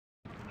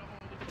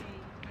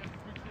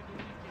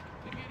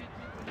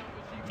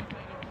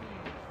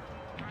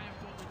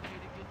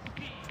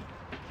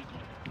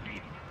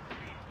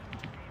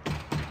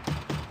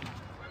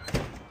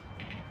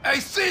Hey,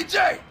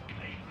 CJ!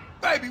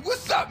 Baby,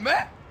 what's up,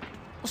 man?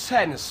 What's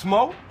happening,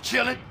 Smoke?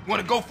 Chillin'?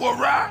 Wanna go for a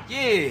ride?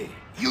 Yeah.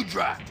 You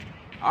drive.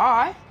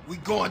 Alright. We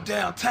going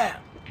downtown.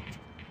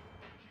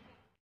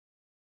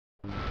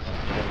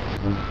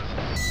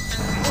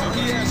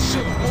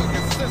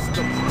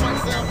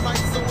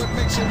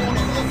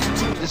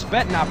 This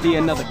better not be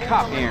another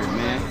cop errand,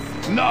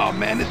 man. No,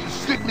 man, this is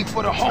strictly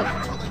for the home.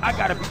 I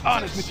gotta be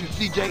honest with you,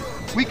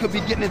 CJ. We could be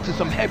getting into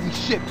some heavy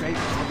shit, baby.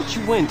 What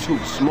you into,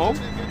 Smoke?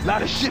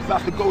 Lot of shit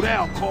about to go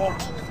down, Carl.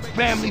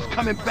 Families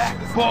coming back,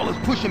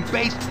 ballers pushing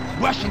base,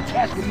 Russian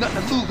cats with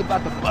nothing to lose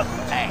about the bust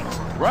of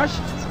ass.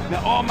 Russians?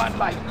 Now, all my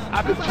life,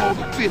 I've been told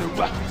to fear the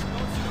Russians.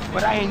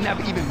 But I ain't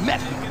never even met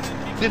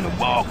them. Then the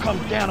wall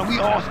comes down and we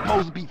all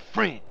supposed to be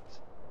friends.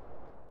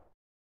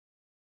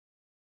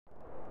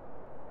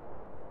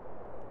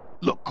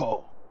 Look,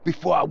 Carl,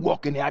 before I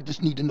walk in there, I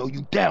just need to know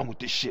you down with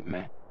this shit,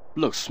 man.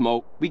 Look,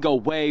 Smoke, we go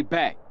way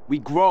back. We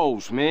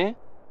grows, man.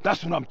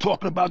 That's what I'm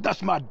talking about.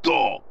 That's my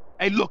dog.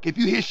 Hey, look, if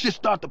you hear shit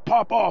start to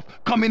pop off,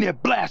 come in there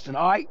blasting,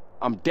 all right?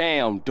 I'm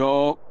down,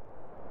 dog.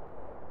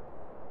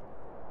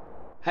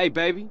 Hey,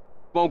 baby,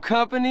 want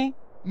company?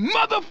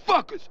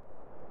 Motherfuckers!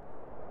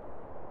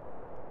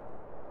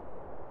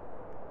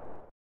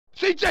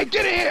 CJ,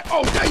 get in here!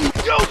 Oh, now you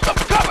use some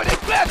cover. They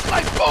blast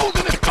like fools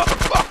in this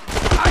motherfucker.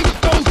 Ice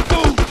those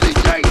fools,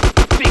 CJ.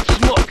 Big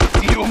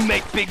Smoke, you don't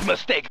make big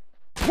mistakes.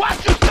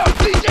 Watch yourself,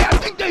 CJ. I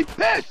think they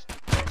pissed.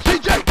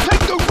 CJ,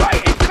 take the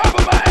right and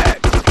cover my ass.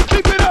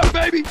 Keep it up,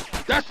 baby.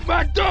 That's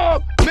my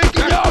dog.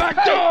 Making y'all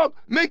pay. Dog.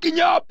 Making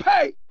y'all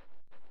pay.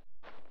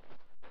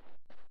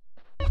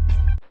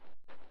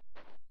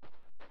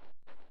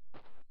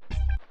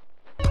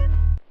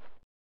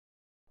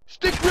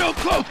 Stick real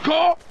close,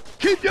 Carl.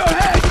 Keep your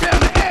head down.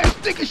 The ass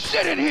sticking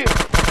shit in here.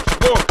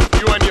 Smoke,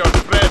 you and your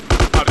friend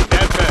are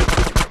dead men.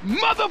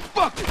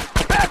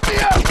 Motherfuckers, back me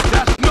up.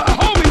 That's my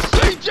homie,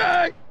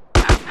 CJ.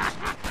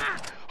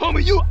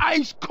 Homie, you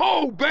ice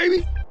cold,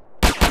 baby.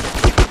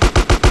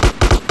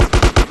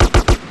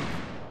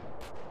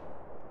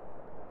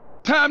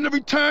 Time to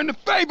return the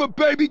favor,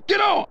 baby.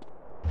 Get on.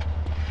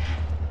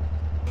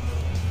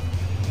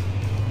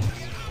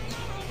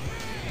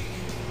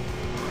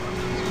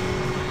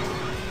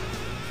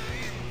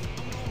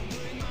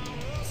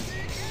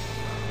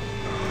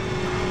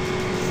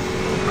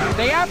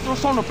 They after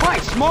us on the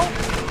bike, Smoke.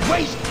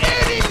 Waste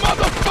any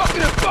motherfucker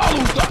that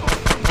follows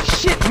us.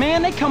 Shit,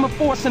 man, they coming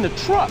for us in the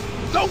truck.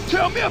 Don't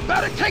tell me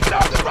about it. Take it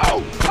off the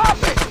road. Pop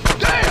it.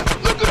 Damn,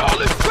 look at all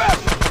this crap.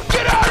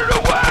 Get out of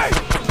the way.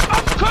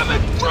 I'm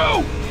coming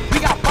through. We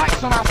got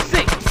bikes on our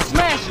six.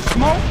 Smash it,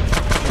 Smoke.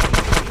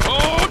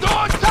 Hold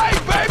on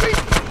tight, baby.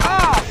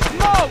 Ah,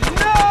 Smoke,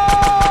 no!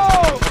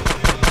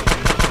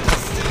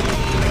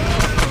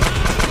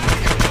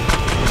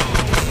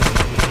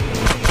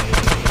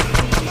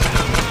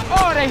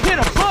 Oh, they hit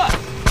a bus.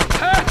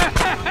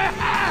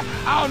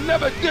 I'll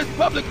never diss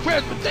public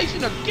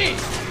transportation again.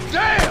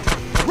 Damn,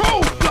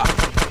 roadblock.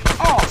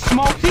 Oh,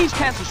 Smoke, these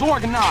cats is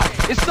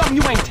organized. It's something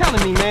you ain't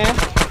telling me, man.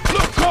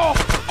 Look, Carl,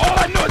 all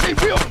I know is they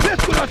real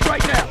pissed with us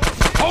right now.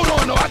 Hold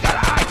on, though, I got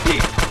an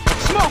idea.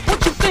 Smoke,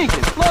 what you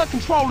thinking? Flood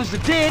control is a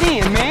dead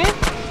end, man.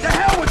 The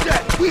hell with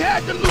that. We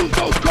had to lose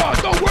those cars.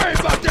 Don't worry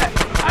about that.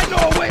 I know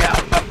a way out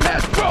up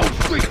past Grove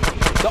Street.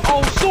 The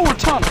old sewer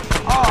tunnel.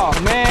 Oh,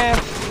 man.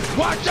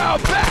 Watch our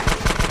back.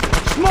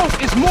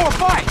 Smoke is more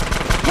bike.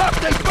 Pop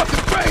they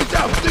fucking brains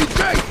out,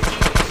 CJ.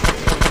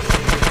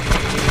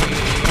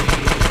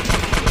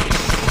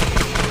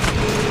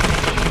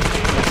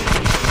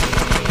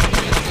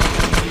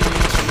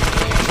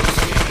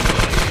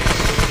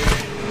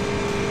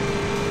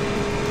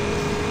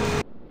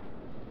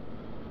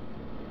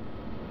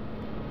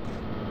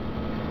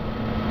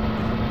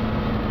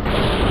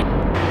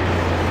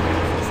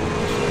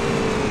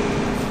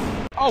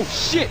 Oh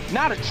shit,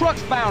 now the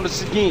truck's found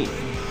us again.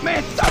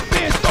 Man, stop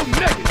being so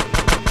negative.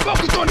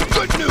 Focus on the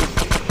good news.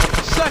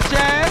 Such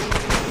as?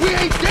 We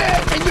ain't dead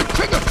and your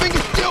trigger finger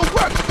still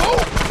works, fool.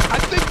 I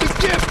think the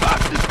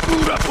gearbox is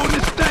screwed up on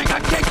this thing. I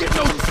can't get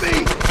no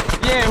speed.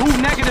 Yeah, who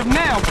negative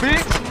now,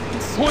 bitch?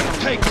 Point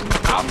taken.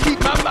 I'll keep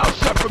my mouth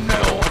shut from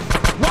now on.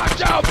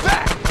 Watch our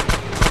back.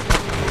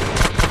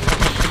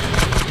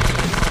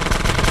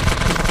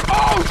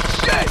 Oh,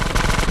 shit!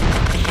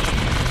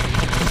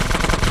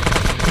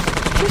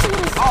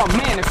 Oh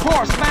man, the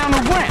car's found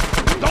a ramp.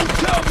 Don't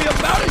tell me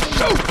about it,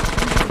 shoot!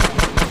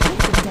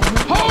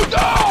 Hold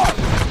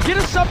on! Get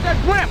us up that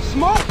ramp,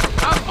 Smoke!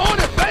 I'm on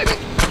it, baby!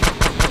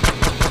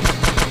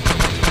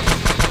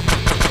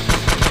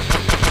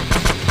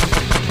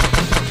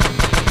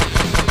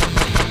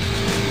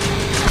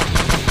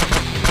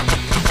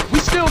 We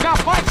still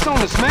got bikes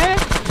on us, man!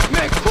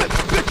 Man, quit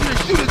bitching and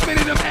shoot as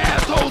many of them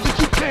assholes as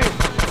you can!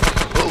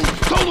 Who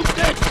told them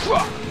that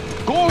truck?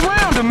 Go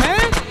around him,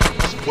 man!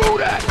 Screw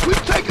that! We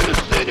taking the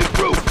scenic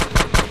route!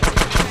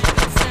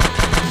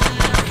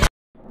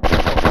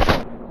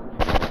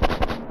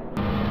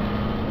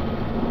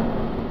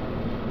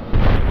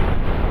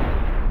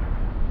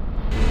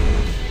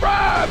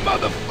 Ride,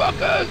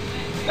 motherfuckers!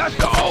 That's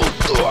the old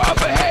sewer up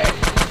ahead!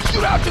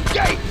 Shoot out the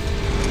gate!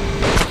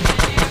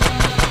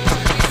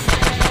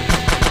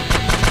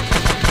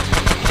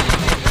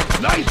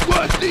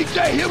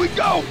 DJ, here we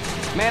go.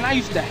 Man, I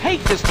used to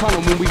hate this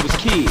tunnel when we was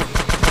kids.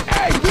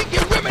 Hey, we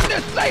can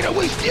reminisce later.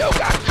 We still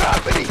got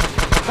company.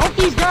 Don't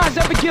these guys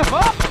ever give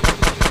up?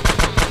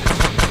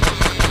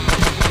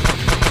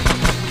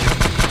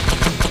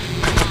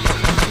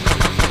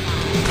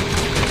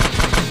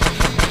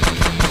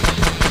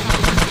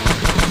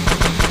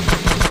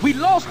 We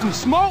lost him,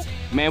 Smoke.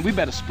 Man, we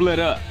better split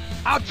up.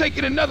 I'll take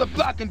it another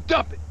block and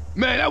dump it.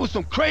 Man, that was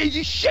some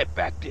crazy shit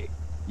back there.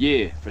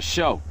 Yeah, for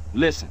sure.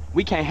 Listen,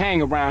 we can't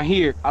hang around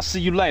here. I'll see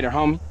you later,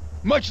 homie.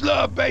 Much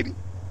love, baby.